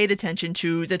 Nobody paid attention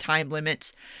to the time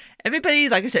limits. Everybody,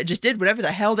 like I said, just did whatever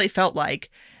the hell they felt like.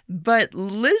 But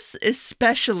Liz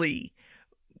especially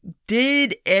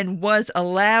did and was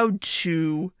allowed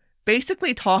to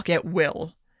basically talk at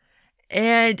will.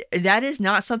 And that is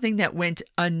not something that went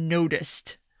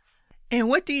unnoticed. And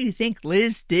what do you think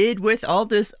Liz did with all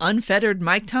this unfettered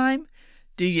mic time?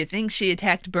 Do you think she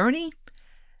attacked Bernie?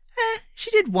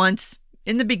 She did once,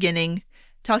 in the beginning,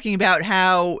 talking about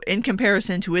how, in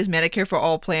comparison to his Medicare for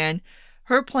All plan,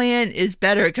 her plan is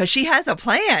better because she has a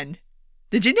plan.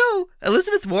 Did you know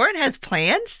Elizabeth Warren has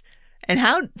plans? And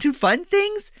how to fund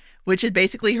things? Which is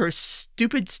basically her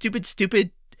stupid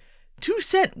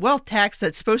 2-cent wealth tax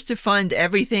that's supposed to fund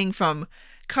everything from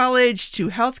college to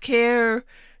healthcare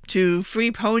to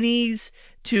free ponies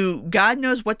to God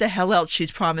knows what the hell else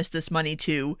she's promised this money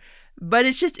to. But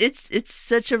it's just, it's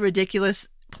such a ridiculous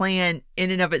plan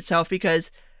in and of itself, because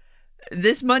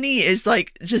this money is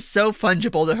like just so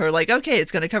fungible to her. Like, okay,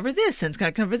 it's going to cover this and it's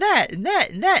going to cover that and that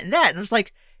and that and that. And it's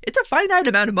like, it's a finite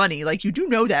amount of money. Like, you do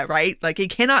know that, right? Like, it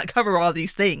cannot cover all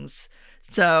these things.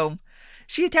 So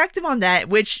she attacked him on that,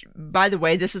 which, by the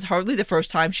way, this is hardly the first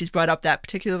time she's brought up that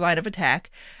particular line of attack.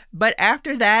 But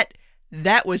after that,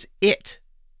 that was it.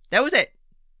 That was it.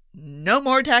 No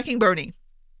more attacking Bernie.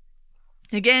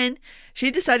 Again,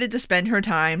 she decided to spend her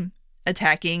time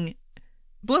attacking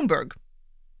Bloomberg.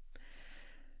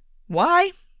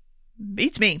 Why?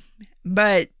 Beats me.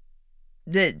 But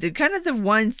the kind of the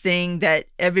one thing that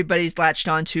everybody's latched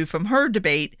onto from her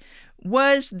debate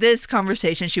was this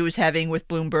conversation she was having with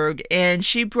Bloomberg, and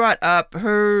she brought up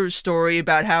her story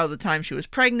about how the time she was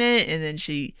pregnant and then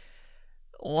she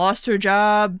lost her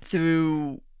job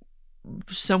through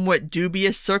somewhat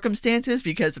dubious circumstances,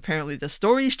 because apparently the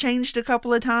story's changed a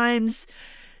couple of times.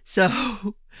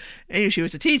 So she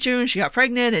was a teacher and she got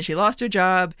pregnant and she lost her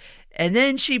job, and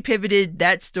then she pivoted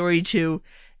that story to,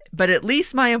 but at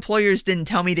least my employers didn't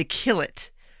tell me to kill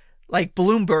it like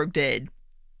Bloomberg did.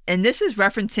 And this is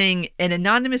referencing an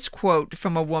anonymous quote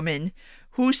from a woman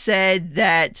who said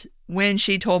that when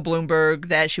she told Bloomberg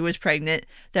that she was pregnant,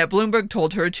 that Bloomberg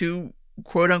told her to,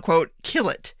 quote unquote, kill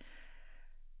it.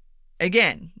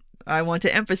 Again, I want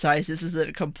to emphasize this is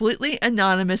a completely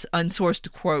anonymous,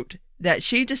 unsourced quote that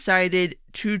she decided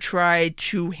to try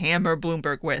to hammer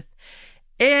Bloomberg with.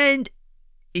 And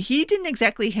he didn't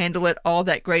exactly handle it all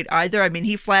that great either. I mean,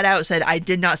 he flat out said, I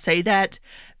did not say that,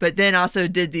 but then also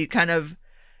did the kind of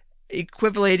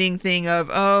equivalating thing of,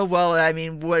 oh, well, I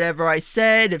mean, whatever I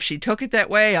said, if she took it that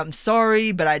way, I'm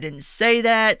sorry, but I didn't say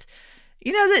that.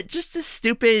 You know, that just the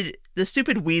stupid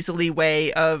weaselly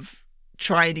way of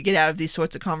trying to get out of these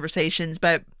sorts of conversations.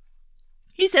 But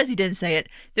he says he didn't say it.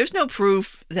 There's no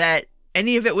proof that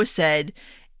any of it was said.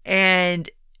 And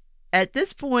at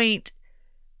this point,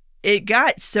 it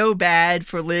got so bad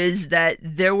for Liz that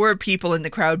there were people in the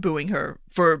crowd booing her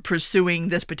for pursuing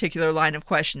this particular line of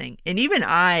questioning. And even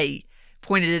I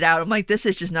pointed it out. I'm like, this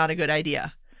is just not a good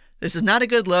idea. This is not a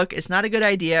good look. It's not a good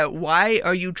idea. Why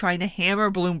are you trying to hammer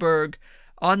Bloomberg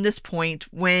on this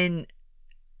point when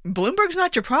Bloomberg's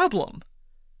not your problem?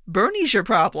 Bernie's your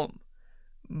problem.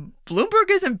 Bloomberg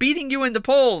isn't beating you in the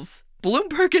polls.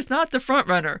 Bloomberg is not the front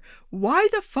runner. Why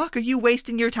the fuck are you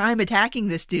wasting your time attacking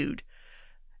this dude?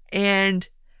 And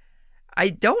I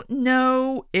don't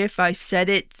know if I said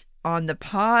it on the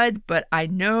pod, but I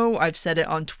know I've said it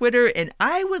on Twitter, and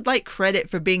I would like credit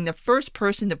for being the first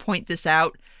person to point this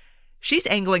out. She's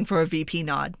angling for a VP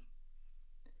nod,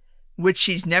 which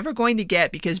she's never going to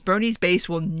get because Bernie's base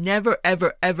will never,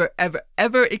 ever, ever, ever,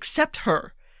 ever accept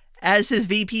her as his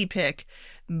VP pick.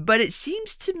 But it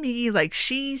seems to me like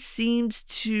she seems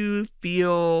to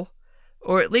feel,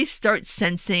 or at least start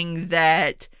sensing,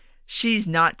 that she's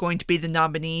not going to be the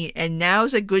nominee, and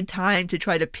now's a good time to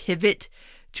try to pivot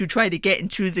to try to get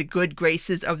into the good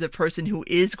graces of the person who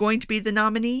is going to be the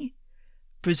nominee,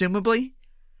 presumably.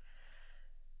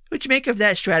 Which, make of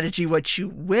that strategy what you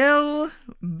will,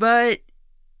 but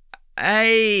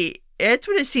it's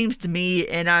what it seems to me,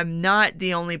 and I'm not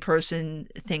the only person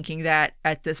thinking that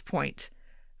at this point.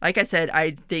 Like I said,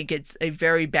 I think it's a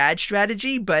very bad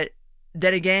strategy, but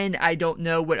then again, I don't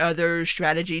know what other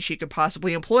strategy she could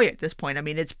possibly employ at this point. I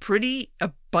mean, it's pretty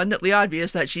abundantly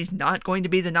obvious that she's not going to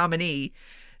be the nominee,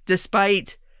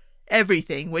 despite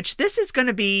everything, which this is going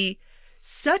to be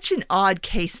such an odd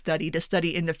case study to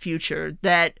study in the future,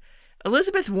 that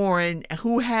Elizabeth Warren,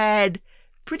 who had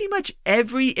pretty much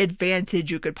every advantage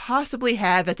you could possibly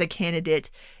have as a candidate,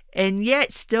 and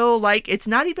yet still, like, it's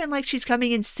not even like she's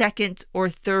coming in second or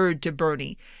third to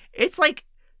Bernie. It's like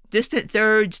distant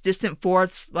thirds, distant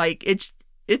fourths. Like, it's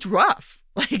rough.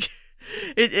 Like,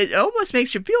 it almost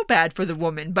makes you feel bad for the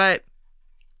woman. But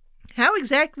how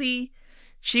exactly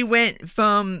she went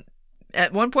from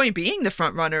at one point being the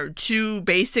front runner to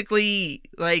basically,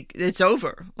 like, it's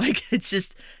over. Like, it's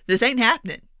just, this ain't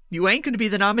happening. You ain't going to be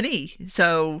the nominee.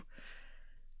 So,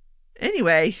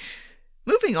 anyway,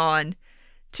 moving on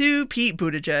to Pete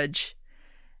Buttigieg.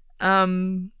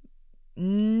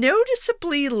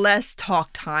 Noticeably less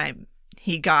talk time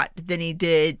he got than he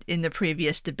did in the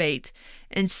previous debate.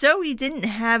 And so he didn't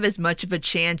have as much of a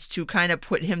chance to kind of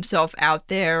put himself out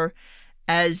there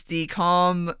as the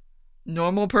calm,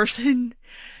 normal person.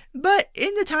 But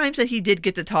in the times that he did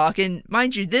get to talk, and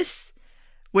mind you, this,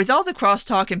 with all the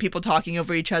crosstalk and people talking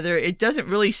over each other, it doesn't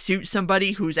really suit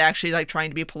somebody who's actually, like, trying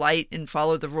to be polite and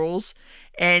follow the rules.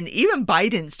 And even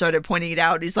Biden started pointing it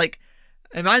out. He's like,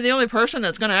 am I the only person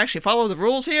that's going to actually follow the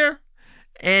rules here?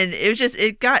 And it was just,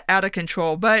 it got out of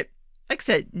control. But like I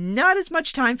said, not as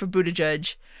much time for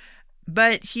Buttigieg.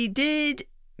 But he did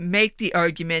make the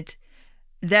argument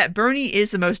that Bernie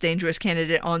is the most dangerous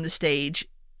candidate on the stage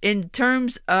in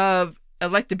terms of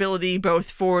electability, both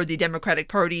for the Democratic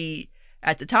Party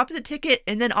at the top of the ticket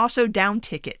and then also down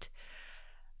ticket.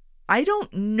 I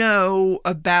don't know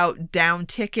about down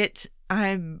ticket.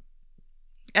 I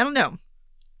don't know.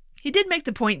 He did make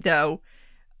the point, though,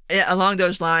 along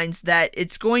those lines, that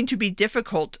it's going to be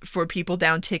difficult for people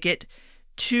down ticket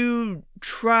to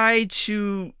try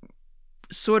to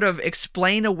sort of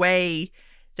explain away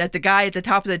that the guy at the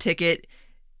top of the ticket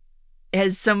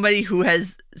is somebody who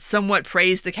has somewhat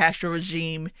praised the Castro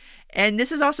regime. And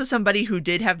this is also somebody who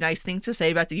did have nice things to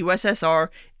say about the USSR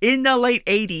in the late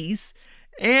 80s,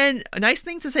 and nice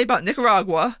things to say about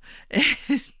Nicaragua.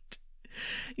 And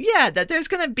yeah, that there's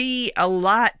going to be a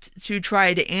lot to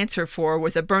try to answer for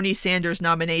with a Bernie Sanders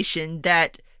nomination,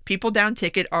 that people down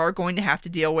ticket are going to have to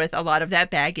deal with a lot of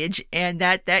that baggage, and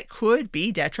that could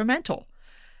be detrimental.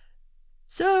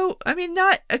 So, I mean,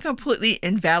 not a completely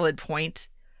invalid point,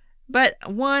 but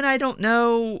one, I don't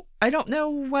know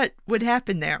what would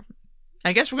happen there.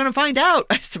 I guess we're going to find out,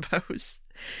 I suppose,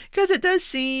 because it does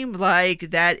seem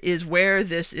like that is where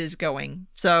this is going.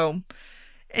 So,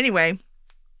 anyway,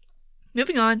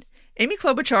 moving on. Amy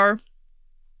Klobuchar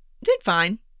did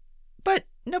fine, but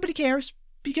nobody cares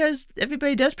because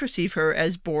everybody does perceive her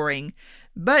as boring.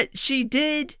 But she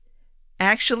did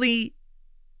actually,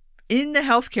 in the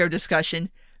healthcare discussion,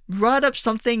 brought up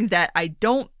something that I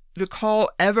don't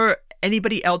recall ever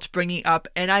anybody else bringing up,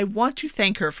 and I want to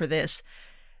thank her for this.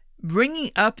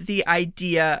 Bringing up the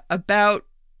idea about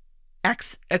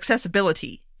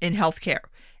accessibility in healthcare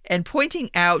and pointing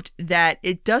out that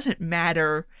it doesn't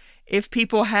matter if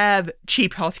people have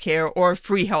cheap healthcare or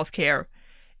free healthcare,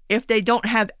 if they don't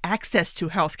have access to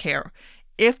healthcare.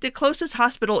 If the closest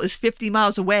hospital is 50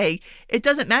 miles away, it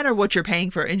doesn't matter what you're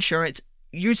paying for insurance.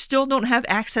 you still don't have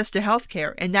access to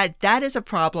healthcare, and that is a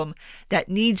problem that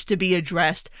needs to be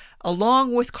addressed.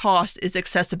 Along with cost is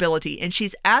accessibility, and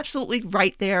she's absolutely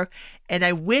right there. And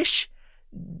I wish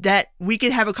that we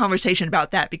could have a conversation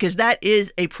about that, because that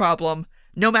is a problem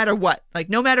no matter what. Like,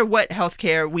 no matter what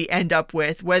healthcare we end up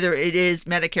with, whether it is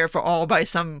Medicare for all by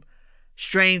some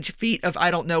strange feat of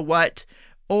I don't know what,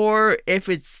 or if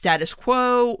it's status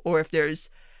quo, or if there's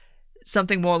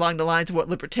something more along the lines of what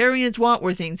libertarians want,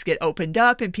 where things get opened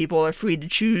up and people are free to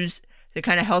choose the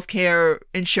kind of healthcare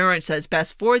insurance that's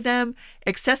best for them.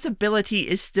 Accessibility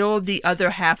is still the other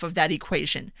half of that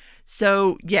equation.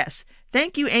 So yes,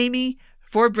 thank you, Amy,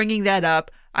 for bringing that up.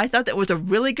 I thought that was a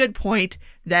really good point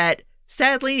that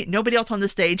sadly nobody else on the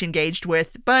stage engaged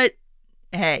with, but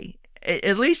hey,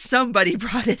 at least somebody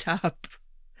brought it up.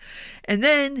 And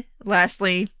then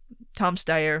lastly, Tom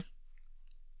Steyer.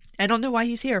 I don't know why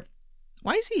he's here.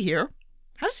 Why is he here?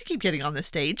 How does he keep getting on this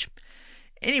stage?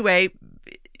 Anyway,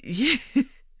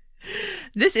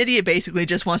 this idiot basically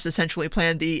just wants to centrally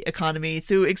plan the economy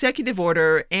through executive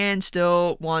order and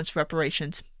still wants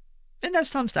reparations. And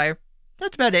that's Tom Steyer.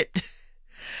 That's about it.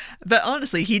 But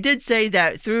honestly, he did say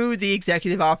that through the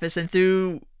executive office and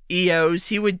through EOs,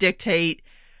 he would dictate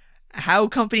how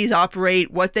companies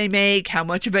operate, what they make, how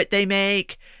much of it they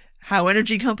make, how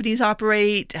energy companies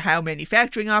operate, how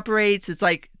manufacturing operates. It's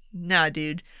like, nah,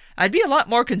 dude. I'd be a lot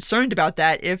more concerned about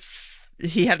that if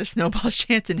he had a snowball's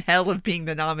chance in hell of being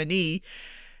the nominee.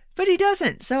 But he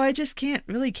doesn't, so I just can't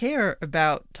really care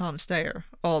about Tom Steyer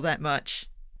all that much.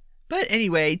 But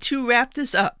anyway, to wrap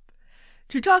this up,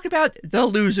 to talk about the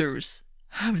losers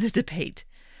of the debate,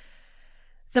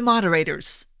 the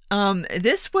moderators.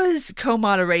 This was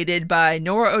co-moderated by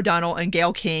Norah O'Donnell and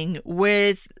Gayle King,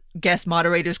 with guest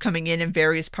moderators coming in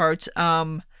various parts.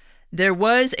 There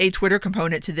was a Twitter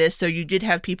component to this, so you did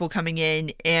have people coming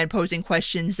in and posing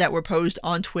questions that were posed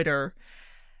on Twitter.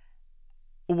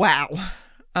 Wow.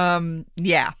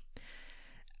 Yeah.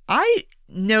 I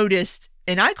noticed,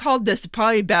 and I called this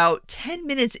probably about 10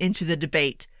 minutes into the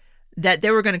debate, that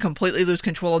they were going to completely lose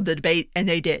control of the debate, and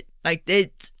they did. Like,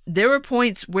 there were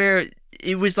points where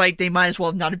it was like they might as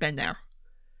well have not have been there.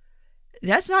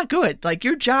 That's not good. Like,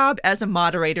 your job as a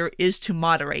moderator is to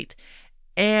moderate.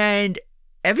 And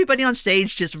everybody on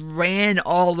stage just ran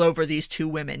all over these two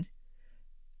women.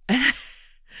 And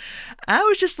I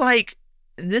was just like,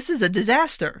 this is a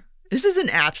disaster. This is an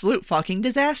absolute fucking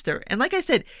disaster. And like I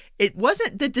said, it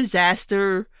wasn't the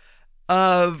disaster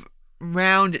of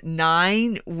round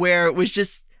 9 where it was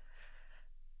just,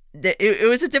 it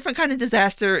was a different kind of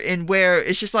disaster in where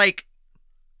it's just like,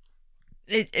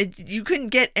 you couldn't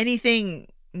get anything,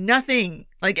 nothing.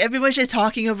 Like, everybody's just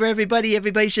talking over everybody.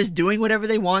 Everybody's just doing whatever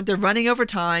they want. They're running over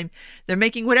time. They're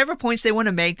making whatever points they want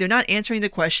to make. They're not answering the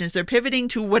questions. They're pivoting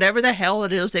to whatever the hell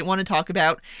it is they want to talk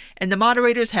about. And the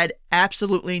moderators had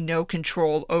absolutely no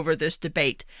control over this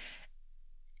debate.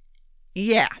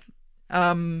 Yeah.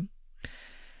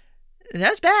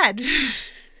 That's bad.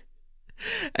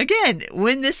 Again,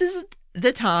 when this is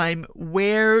the time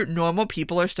where normal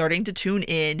people are starting to tune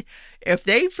in, if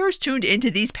they first tuned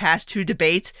into these past two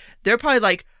debates, they're probably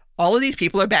like, all of these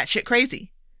people are batshit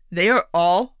crazy. They are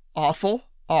all awful,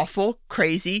 awful,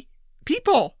 crazy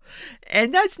people.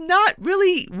 And that's not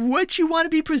really what you want to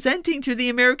be presenting to the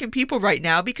American people right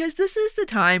now, because this is the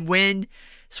time when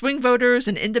swing voters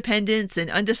and independents and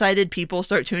undecided people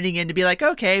start tuning in to be like,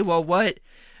 okay, well, what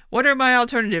are my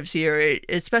alternatives here?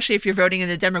 Especially if you're voting in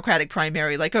a Democratic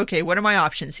primary. Like, okay, what are my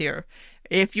options here?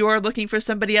 If you're looking for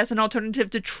somebody as an alternative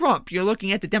to Trump, you're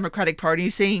looking at the Democratic Party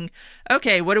saying,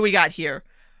 okay, what do we got here?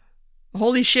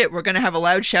 Holy shit, we're going to have a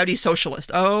loud, shouty socialist.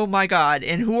 Oh my God.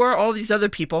 And who are all these other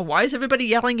people? Why is everybody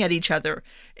yelling at each other?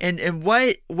 And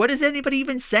what is anybody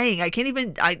even saying?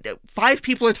 5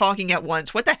 people are talking at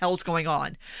once. What the hell's going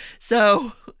on?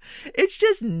 So it's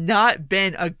just not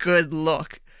been a good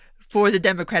look for the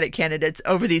Democratic candidates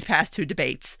over these past two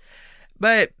debates.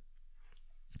 But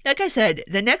like I said,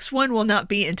 the next one will not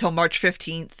be until March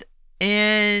 15th.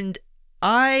 And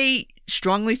I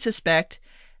strongly suspect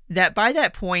that by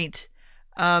that point,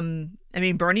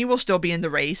 Bernie will still be in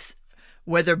the race.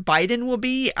 Whether Biden will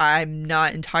be, I'm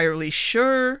not entirely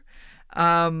sure.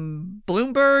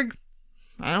 Bloomberg,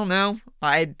 I don't know.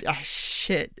 I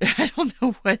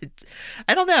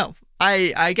don't know.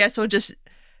 I guess I'll just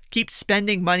keep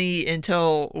spending money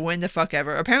until when the fuck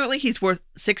ever. Apparently he's worth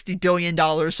 $60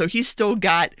 billion, so he's still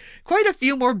got quite a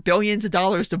few more billions of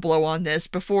dollars to blow on this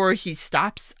before he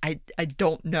stops. I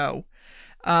don't know.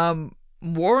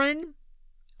 Warren,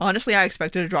 honestly, I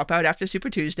expected to drop out after Super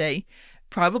Tuesday.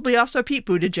 Probably also Pete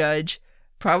Buttigieg.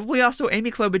 Probably also Amy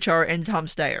Klobuchar and Tom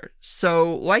Steyer.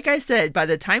 So, like I said, by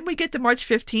the time we get to March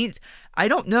 15th, I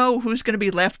don't know who's going to be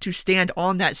left to stand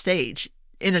on that stage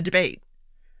in a debate.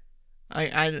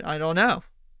 I don't know.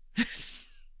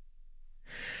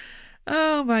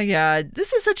 Oh my God.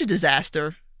 This is such a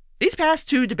disaster. These past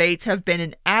 2 debates have been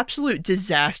an absolute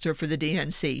disaster for the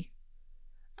DNC.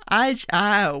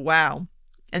 Wow.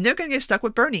 And they're going to get stuck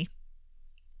with Bernie.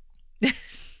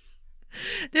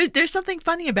 There's something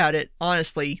funny about it,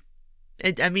 honestly.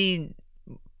 It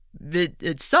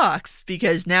sucks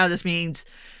because now this means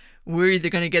we're either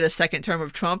going to get a second term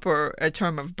of Trump or a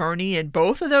term of Bernie, and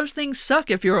both of those things suck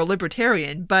if you're a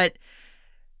libertarian, but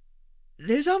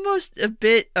there's almost a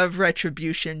bit of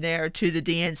retribution there to the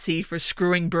DNC for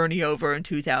screwing Bernie over in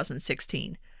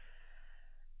 2016.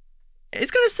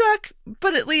 It's going to suck,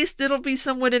 but at least it'll be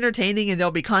somewhat entertaining and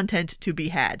there'll be content to be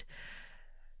had.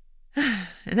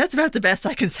 And that's about the best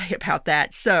I can say about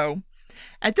that. So,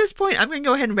 at this point, I'm going to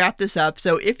go ahead and wrap this up.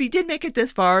 So, if you did make it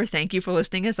this far, thank you for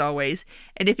listening as always.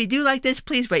 And if you do like this,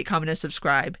 please rate, comment, and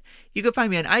subscribe. You can find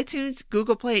me on iTunes,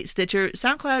 Google Play, Stitcher,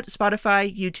 SoundCloud,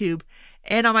 Spotify, YouTube,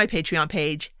 and on my Patreon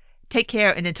page. Take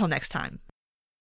care, and until next time.